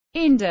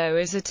Indo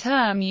is a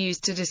term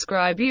used to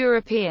describe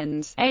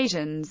Europeans,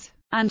 Asians,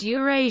 and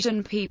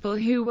Eurasian people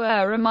who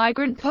were a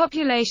migrant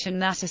population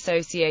that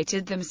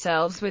associated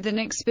themselves with and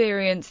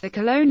experienced the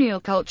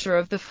colonial culture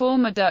of the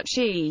former Dutch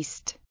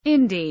East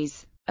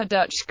Indies, a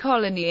Dutch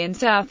colony in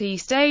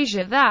Southeast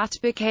Asia that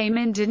became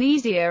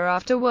Indonesia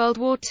after World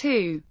War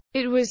II.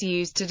 It was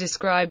used to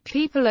describe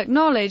people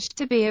acknowledged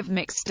to be of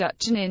mixed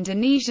Dutch and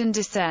Indonesian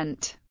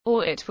descent,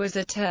 or it was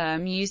a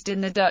term used in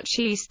the Dutch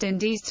East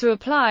Indies to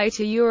apply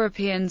to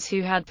Europeans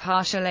who had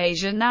partial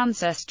Asian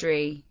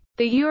ancestry.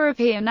 The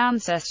European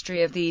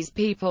ancestry of these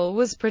people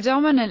was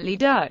predominantly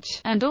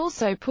Dutch, and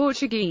also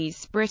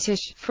Portuguese,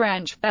 British,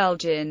 French,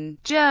 Belgian,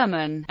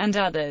 German, and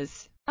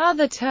others.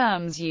 Other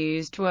terms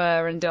used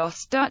were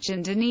Indos-Dutch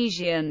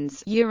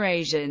Indonesians,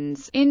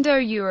 Eurasians,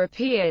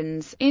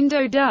 Indo-Europeans,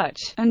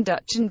 Indo-Dutch, and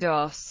Dutch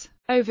Indos.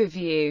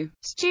 Overview.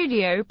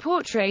 Studio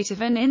portrait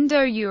of an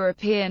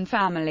Indo-European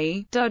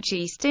family, Dutch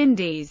East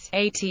Indies,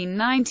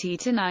 1890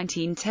 to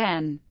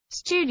 1910.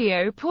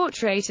 Studio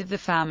portrait of the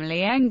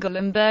family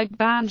Engelenburg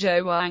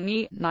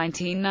Banjarwangi,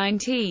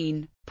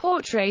 1919.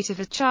 Portrait of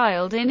a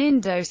child in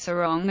Indo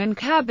Sarong and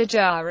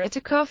Kabajar at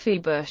a coffee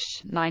bush,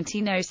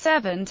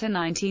 1907 to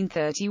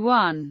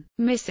 1931.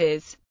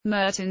 Mrs.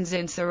 Mertens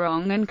in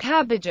Sarong and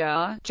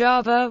Kabajar,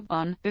 Java,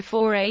 on,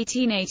 before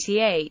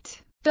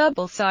 1888.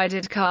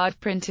 Double-sided card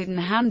printed and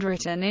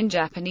handwritten in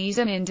Japanese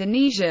and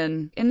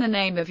Indonesian, in the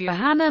name of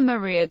Johanna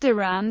Maria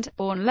Durand,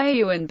 born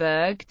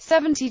Leeuwenburg,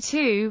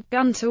 72,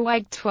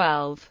 Gunterweg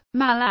 12,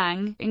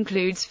 Malang,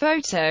 includes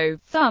photo,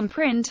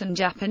 thumbprint and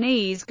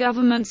Japanese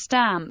government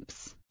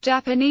stamps.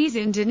 Japanese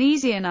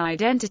Indonesian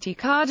identity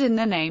card in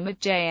the name of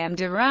J.M.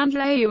 Durand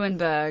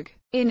Leeuwenburg.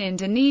 In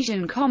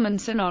Indonesian common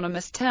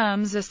synonymous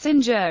terms are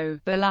Sinjo,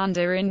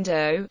 Belanda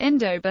Indo,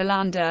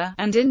 Indo-Belanda,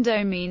 and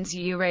Indo means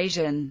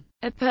Eurasian,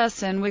 a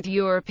person with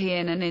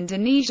European and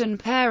Indonesian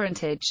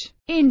parentage.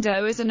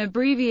 Indo is an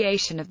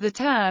abbreviation of the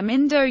term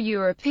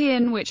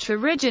Indo-European, which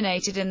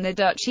originated in the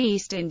Dutch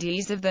East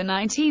Indies of the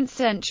 19th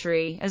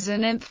century, as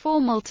an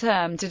informal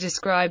term to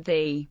describe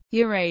the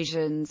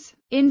Eurasians.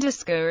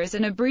 Indiska is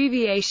an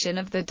abbreviation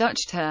of the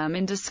Dutch term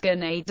Indiska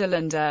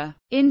Nederlander.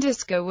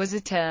 Indiska was a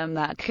term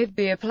that could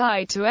be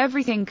applied to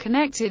everything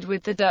connected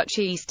with the Dutch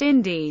East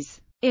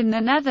Indies. In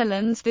the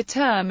Netherlands, the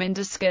term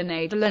Indiska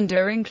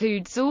Nederlander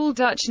includes all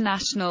Dutch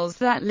nationals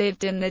that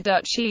lived in the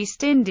Dutch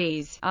East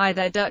Indies,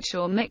 either Dutch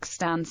or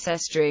mixed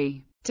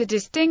ancestry. To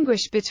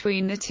distinguish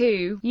between the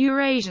two,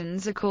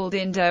 Eurasians are called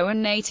Indo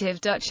and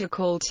native Dutch are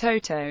called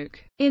Totok.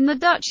 In the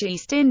Dutch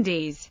East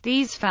Indies,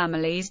 these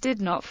families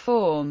did not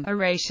form a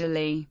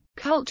racially,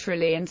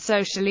 culturally and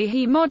socially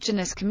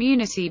homogeneous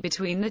community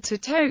between the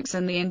Totoks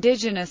and the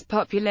indigenous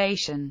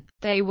population.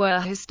 They were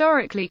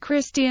historically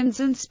Christians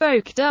and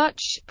spoke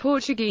Dutch,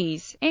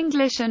 Portuguese,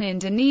 English and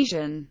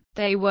Indonesian.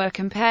 They were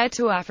compared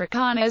to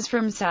Afrikaners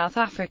from South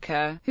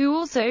Africa, who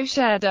also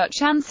share Dutch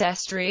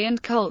ancestry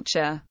and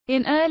culture.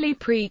 In early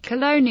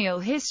pre-colonial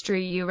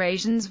history,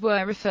 Eurasians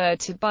were referred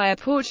to by a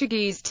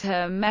Portuguese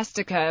term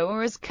mestiço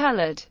or as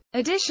colored.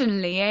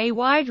 Additionally, a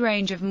wide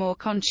range of more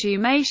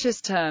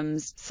contumacious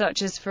terms,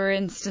 such as for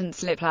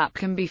instance liplap,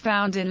 can be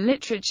found in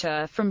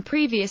literature from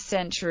previous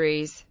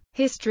centuries.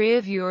 History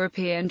of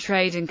European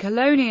trade and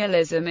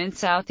colonialism in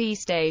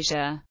Southeast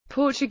Asia.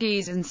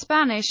 Portuguese and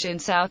Spanish in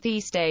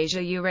Southeast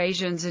Asia.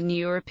 Eurasians and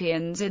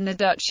Europeans in the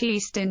Dutch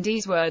East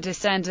Indies were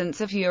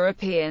descendants of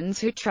Europeans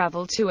who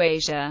traveled to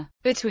Asia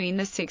between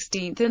the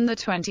 16th and the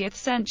 20th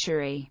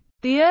century.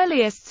 The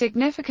earliest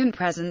significant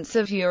presence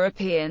of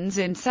Europeans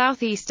in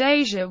Southeast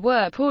Asia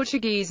were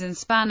Portuguese and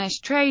Spanish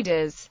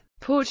traders.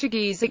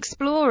 Portuguese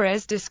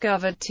explorers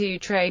discovered two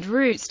trade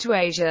routes to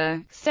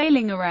Asia,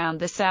 sailing around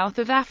the south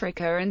of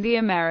Africa and the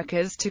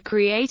Americas to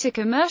create a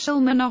commercial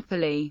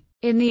monopoly.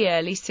 In the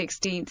early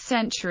 16th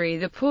century,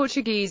 the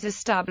Portuguese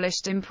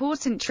established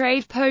important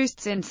trade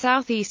posts in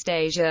Southeast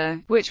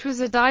Asia, which was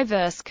a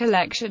diverse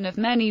collection of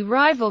many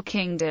rival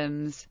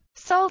kingdoms,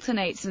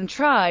 sultanates and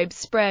tribes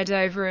spread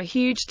over a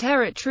huge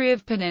territory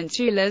of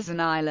peninsulas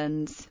and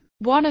islands.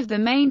 One of the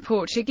main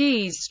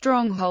Portuguese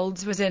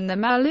strongholds was in the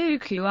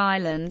Maluku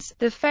Islands,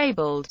 the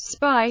fabled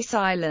Spice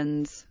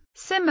Islands.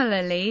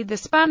 Similarly, the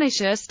Spanish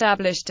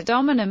established a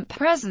dominant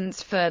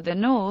presence further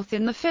north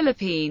in the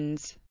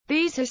Philippines.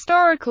 These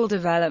historical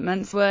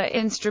developments were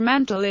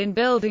instrumental in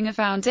building a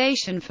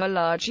foundation for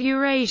large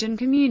Eurasian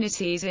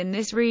communities in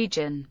this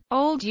region.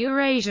 Old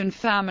Eurasian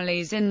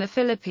families in the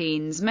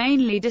Philippines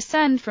mainly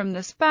descend from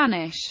the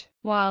Spanish,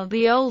 while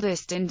the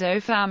oldest Indo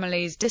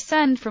families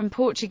descend from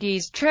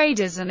Portuguese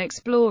traders and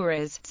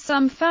explorers.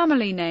 Some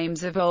family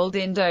names of old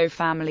Indo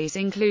families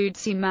include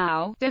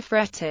Simão, de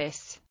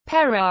Freitas,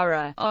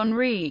 Pereira,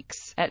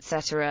 Henriques,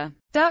 etc.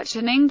 Dutch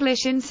and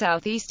English in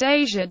Southeast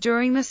Asia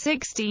during the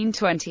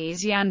 1620s.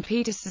 Jan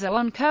Pieter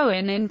van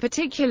Coen in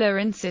particular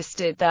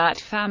insisted that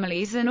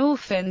families and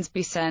orphans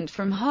be sent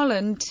from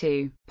Holland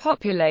to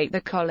populate the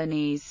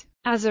colonies.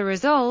 As a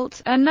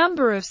result, a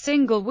number of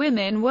single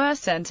women were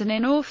sent and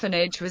an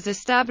orphanage was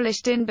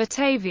established in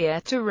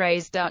Batavia to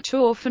raise Dutch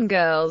orphan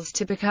girls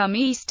to become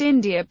East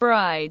India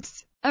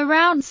brides.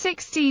 Around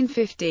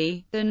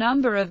 1650, the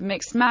number of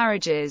mixed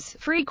marriages,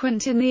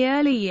 frequent in the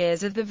early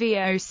years of the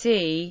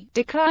VOC,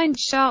 declined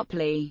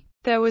sharply.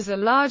 There was a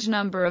large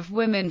number of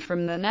women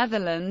from the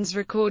Netherlands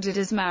recorded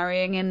as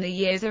marrying in the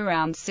years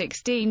around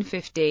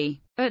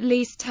 1650. At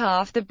least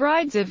half the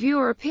brides of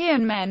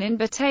European men in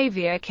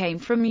Batavia came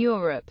from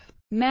Europe.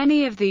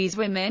 Many of these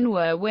women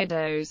were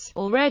widows,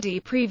 already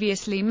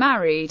previously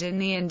married in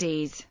the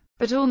Indies,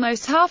 but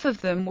almost half of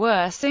them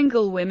were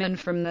single women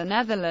from the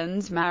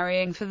Netherlands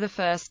marrying for the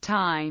first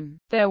time.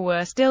 There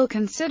were still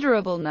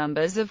considerable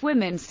numbers of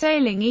women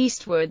sailing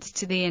eastwards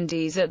to the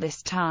Indies at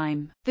this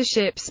time. The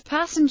ship's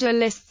passenger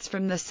lists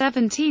from the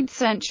 17th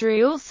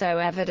century also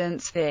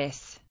evidence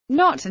this.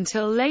 Not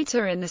until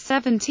later in the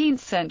 17th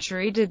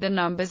century did the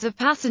numbers of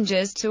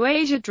passengers to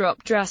Asia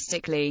drop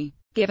drastically.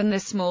 Given the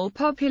small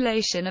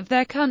population of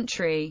their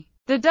country,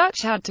 the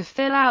Dutch had to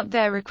fill out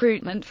their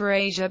recruitment for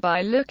Asia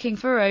by looking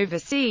for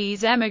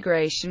overseas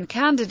emigration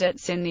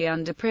candidates in the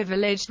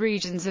underprivileged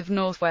regions of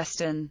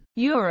northwestern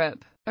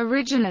Europe.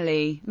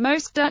 Originally,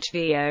 most Dutch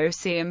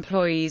VOC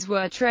employees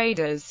were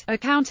traders,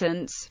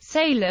 accountants,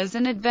 sailors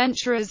and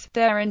adventurers.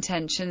 Their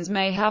intentions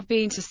may have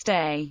been to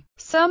stay.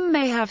 Some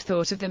may have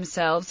thought of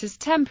themselves as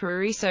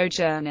temporary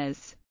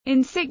sojourners.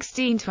 In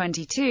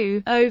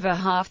 1622, over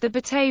half the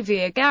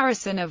Batavia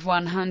garrison of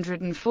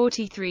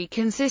 143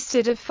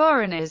 consisted of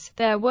foreigners.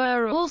 There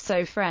were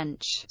also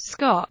French,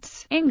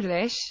 Scots,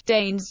 English,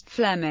 Danes,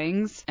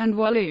 Flemings, and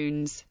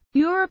Walloons.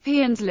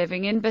 Europeans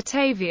living in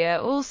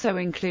Batavia also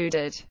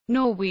included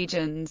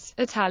Norwegians,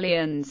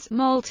 Italians,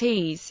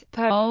 Maltese,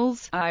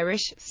 Poles,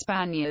 Irish,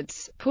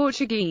 Spaniards,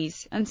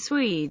 Portuguese, and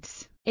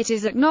Swedes. It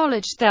is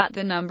acknowledged that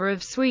the number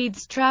of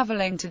Swedes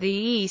traveling to the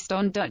east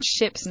on Dutch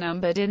ships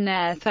numbered in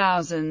their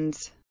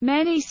thousands.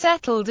 Many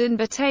settled in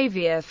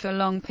Batavia for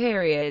long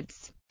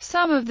periods.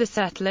 Some of the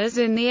settlers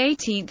in the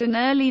 18th and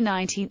early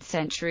 19th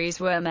centuries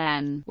were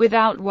men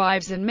without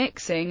wives, and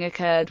mixing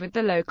occurred with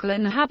the local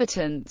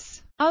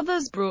inhabitants.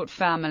 Others brought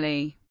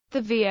family.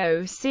 The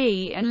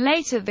VOC and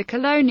later the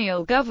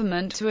colonial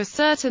government to a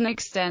certain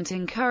extent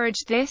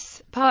encouraged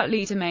this,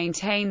 partly to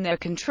maintain their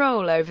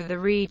control over the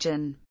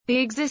region. The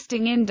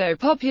existing Indo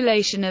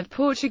population of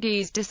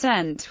Portuguese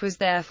descent was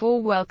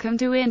therefore welcome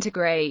to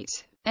integrate.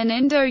 An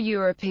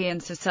Indo-European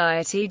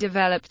society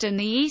developed in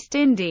the East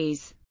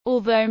Indies.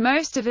 Although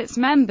most of its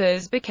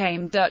members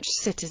became Dutch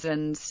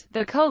citizens,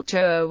 the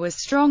culture was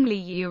strongly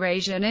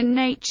Eurasian in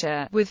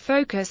nature, with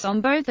focus on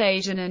both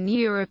Asian and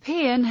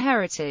European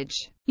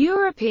heritage.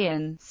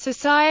 European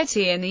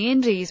society in the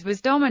Indies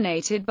was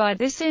dominated by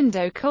this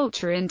Indo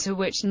culture into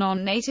which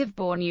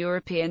non-native-born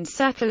European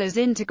settlers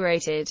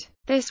integrated.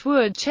 This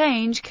would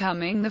change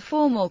coming the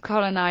formal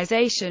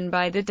colonization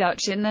by the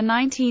Dutch in the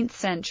 19th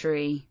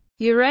century.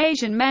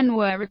 Eurasian men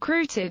were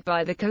recruited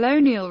by the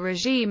colonial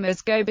regime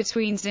as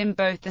go-betweens in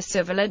both the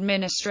civil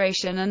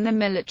administration and the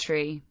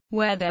military,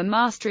 where their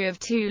mastery of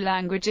two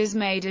languages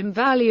made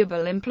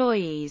invaluable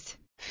employees.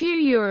 Few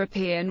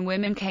European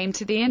women came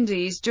to the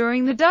Indies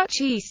during the Dutch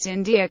East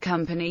India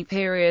Company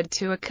period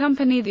to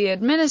accompany the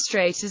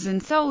administrators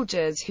and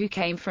soldiers who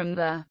came from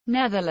the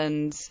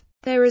Netherlands.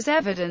 There is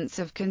evidence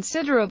of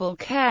considerable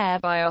care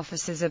by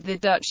officers of the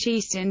Dutch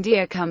East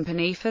India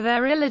Company for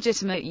their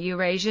illegitimate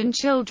Eurasian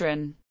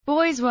children.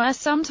 Boys were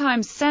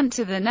sometimes sent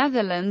to the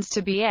Netherlands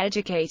to be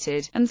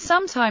educated, and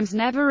sometimes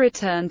never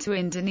returned to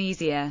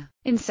Indonesia.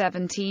 In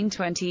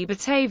 1720,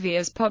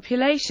 Batavia's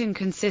population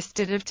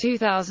consisted of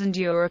 2,000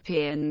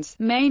 Europeans,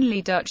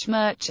 mainly Dutch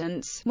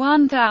merchants,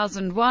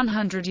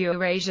 1,100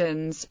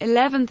 Eurasians,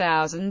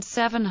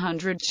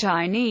 11,700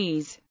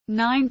 Chinese,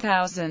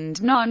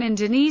 9,000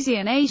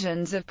 non-Indonesian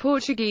Asians of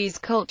Portuguese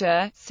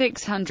culture,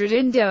 600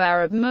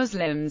 Indo-Arab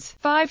Muslims,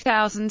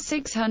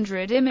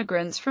 5,600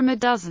 immigrants from a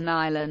dozen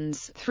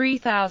islands,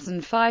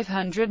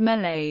 3,500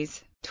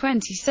 Malays,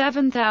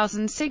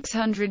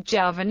 27,600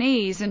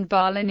 Javanese and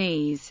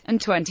Balinese,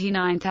 and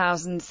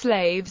 29,000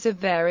 slaves of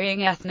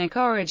varying ethnic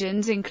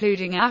origins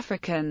including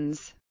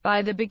Africans.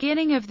 By the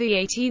beginning of the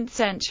 18th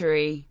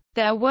century,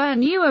 there were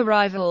new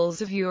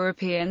arrivals of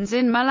Europeans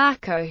in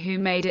Malacca who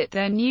made it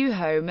their new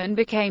home and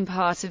became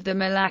part of the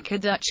Malacca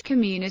Dutch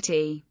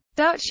community.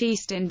 Dutch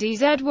East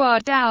Indies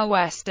Eduard Douw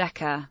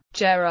Westdekker,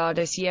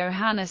 Gerardus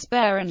Johannes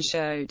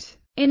Berenschoot.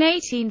 In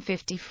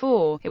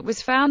 1854, it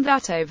was found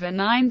that over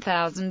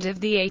 9,000 of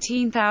the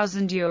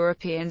 18,000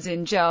 Europeans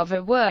in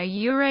Java were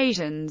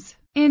Eurasians.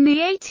 In the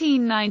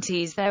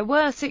 1890s there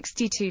were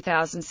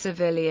 62,000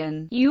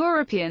 civilian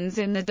Europeans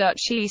in the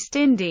Dutch East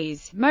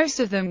Indies, most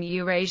of them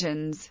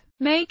Eurasians,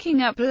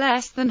 making up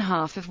less than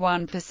half of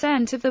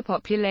 1% of the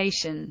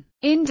population.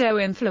 Indo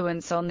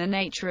influence on the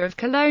nature of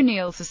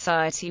colonial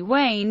society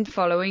waned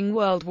following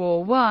World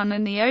War I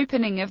and the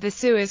opening of the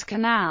Suez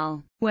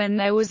Canal, when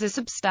there was a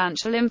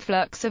substantial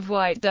influx of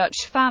white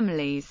Dutch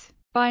families.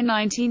 By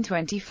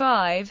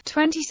 1925,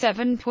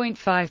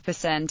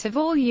 27.5% of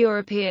all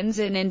Europeans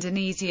in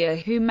Indonesia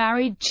who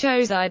married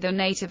chose either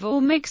native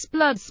or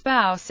mixed-blood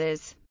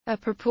spouses, a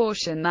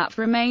proportion that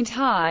remained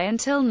high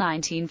until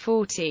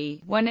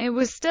 1940, when it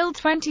was still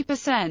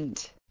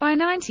 20%. By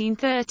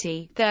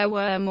 1930, there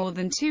were more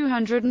than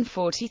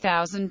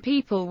 240,000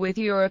 people with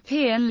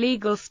European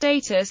legal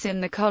status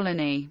in the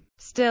colony,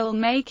 still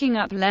making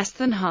up less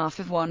than half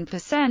of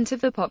 1%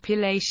 of the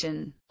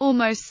population.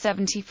 Almost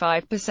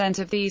 75%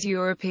 of these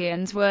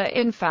Europeans were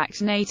in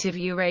fact native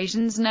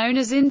Eurasians known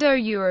as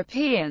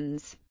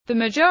Indo-Europeans. The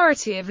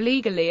majority of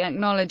legally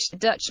acknowledged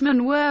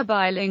Dutchmen were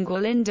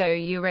bilingual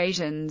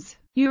Indo-Eurasians.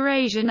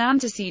 Eurasian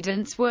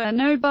antecedents were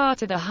no bar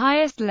to the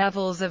highest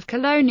levels of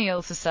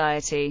colonial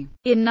society.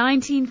 In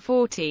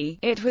 1940,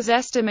 it was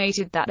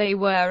estimated that they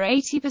were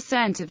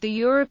 80% of the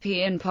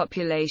European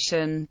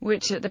population,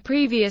 which at the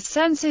previous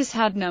census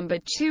had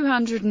numbered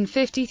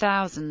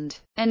 250,000.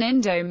 An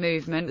Indo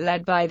movement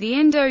led by the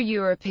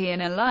Indo-European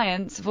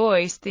Alliance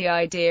voiced the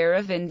idea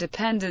of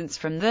independence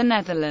from the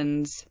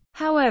Netherlands.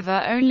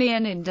 However, only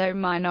an Indo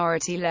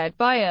minority led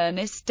by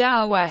Ernest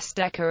Douwes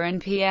Dekker and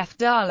P.F.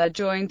 Dalla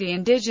joined the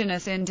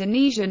indigenous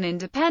Indonesian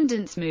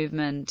independence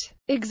movement.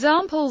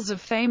 Examples of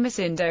famous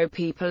Indo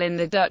people in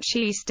the Dutch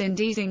East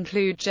Indies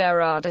include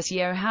Gerardus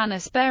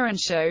Johannes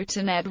Berenschoot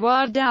and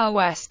Edward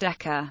Douwes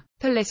Dekker.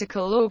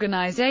 Political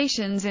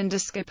organizations: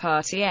 Indische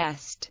Party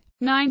Est,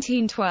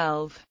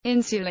 1912,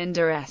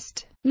 Insulinder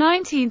Est,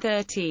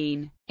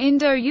 1913,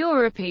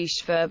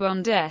 Indo-Europäische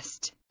Verbond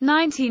Est,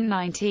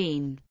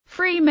 1919.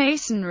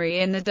 Freemasonry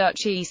in the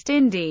Dutch East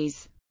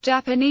Indies.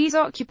 Japanese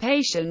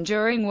occupation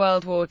during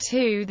World War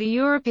II. The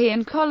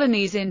European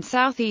colonies in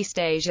Southeast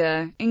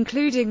Asia,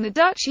 including the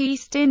Dutch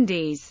East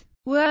Indies,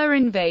 were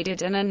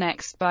invaded and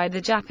annexed by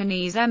the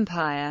Japanese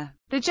Empire.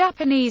 The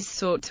Japanese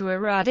sought to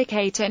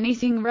eradicate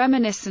anything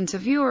reminiscent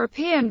of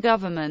European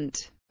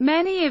government.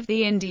 Many of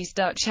the Indies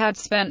Dutch had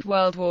spent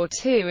World War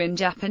II in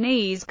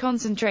Japanese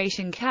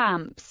concentration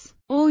camps.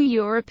 All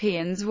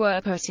Europeans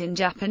were put in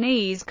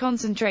Japanese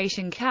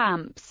concentration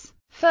camps.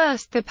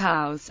 First the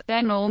POWs,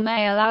 then all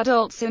male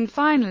adults and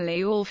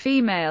finally all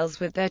females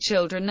with their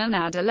children and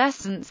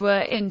adolescents were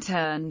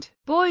interned.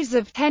 Boys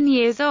of 10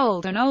 years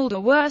old and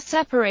older were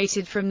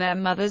separated from their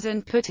mothers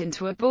and put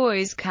into a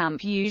boys'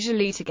 camp,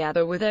 usually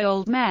together with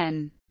old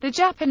men. The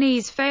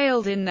Japanese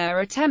failed in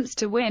their attempts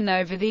to win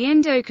over the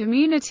Indo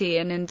community,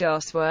 and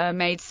Indos were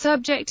made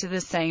subject to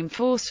the same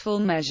forceful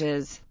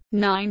measures.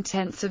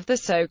 9/10 of the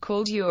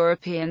so-called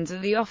Europeans are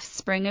the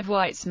offspring of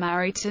whites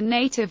married to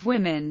native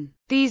women.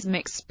 These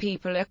mixed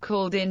people are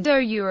called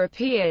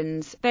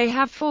Indo-Europeans. They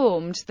have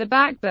formed the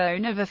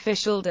backbone of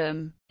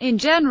officialdom. In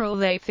general,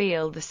 they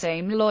feel the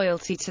same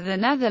loyalty to the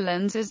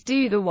Netherlands as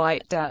do the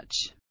white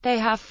Dutch. They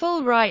have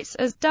full rights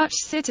as Dutch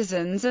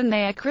citizens and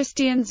they are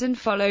Christians and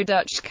follow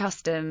Dutch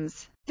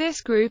customs.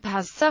 This group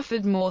has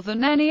suffered more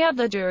than any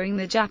other during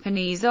the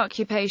Japanese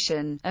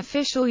occupation.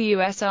 Official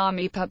U.S.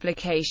 Army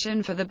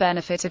publication for the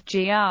benefit of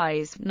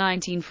GIs,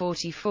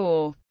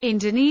 1944.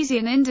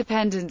 Indonesian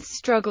independence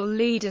struggle.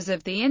 Leaders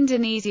of the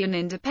Indonesian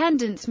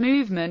independence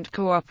movement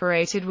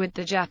cooperated with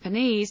the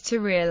Japanese to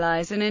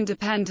realize an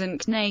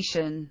independent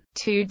nation.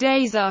 2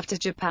 days after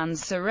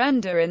Japan's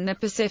surrender in the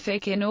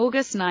Pacific in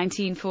August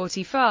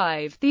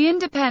 1945, the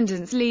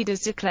independence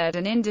leaders declared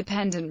an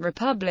independent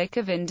Republic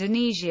of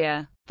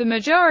Indonesia. The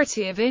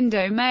majority of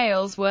Indo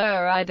males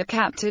were either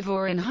captive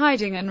or in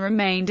hiding and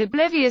remained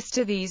oblivious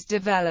to these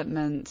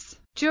developments.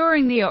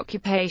 During the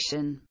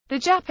occupation, the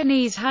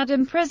Japanese had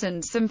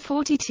imprisoned some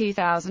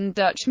 42,000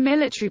 Dutch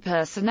military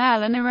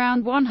personnel and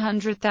around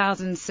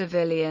 100,000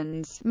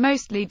 civilians,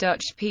 mostly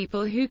Dutch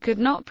people who could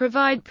not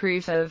provide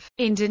proof of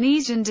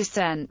Indonesian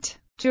descent.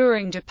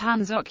 During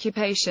Japan's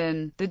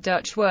occupation, the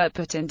Dutch were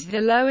put into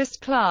the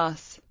lowest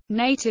class.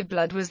 Native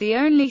blood was the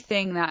only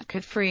thing that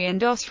could free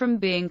Indos from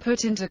being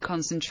put into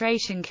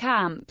concentration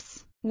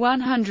camps.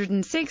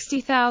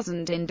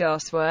 160,000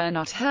 Indos were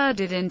not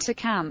herded into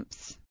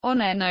camps. On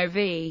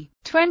NOV.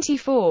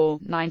 24,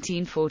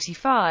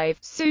 1945,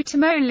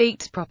 Sutomo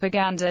leaked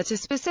propaganda to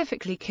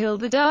specifically kill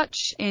the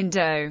Dutch,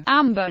 Indo,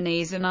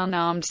 Ambonese and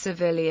unarmed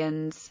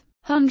civilians.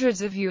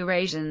 Hundreds of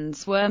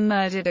Eurasians were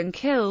murdered and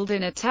killed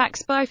in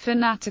attacks by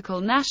fanatical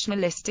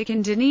nationalistic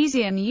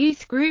Indonesian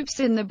youth groups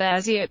in the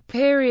Beziat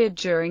period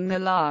during the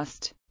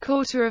last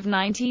quarter of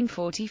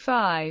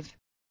 1945.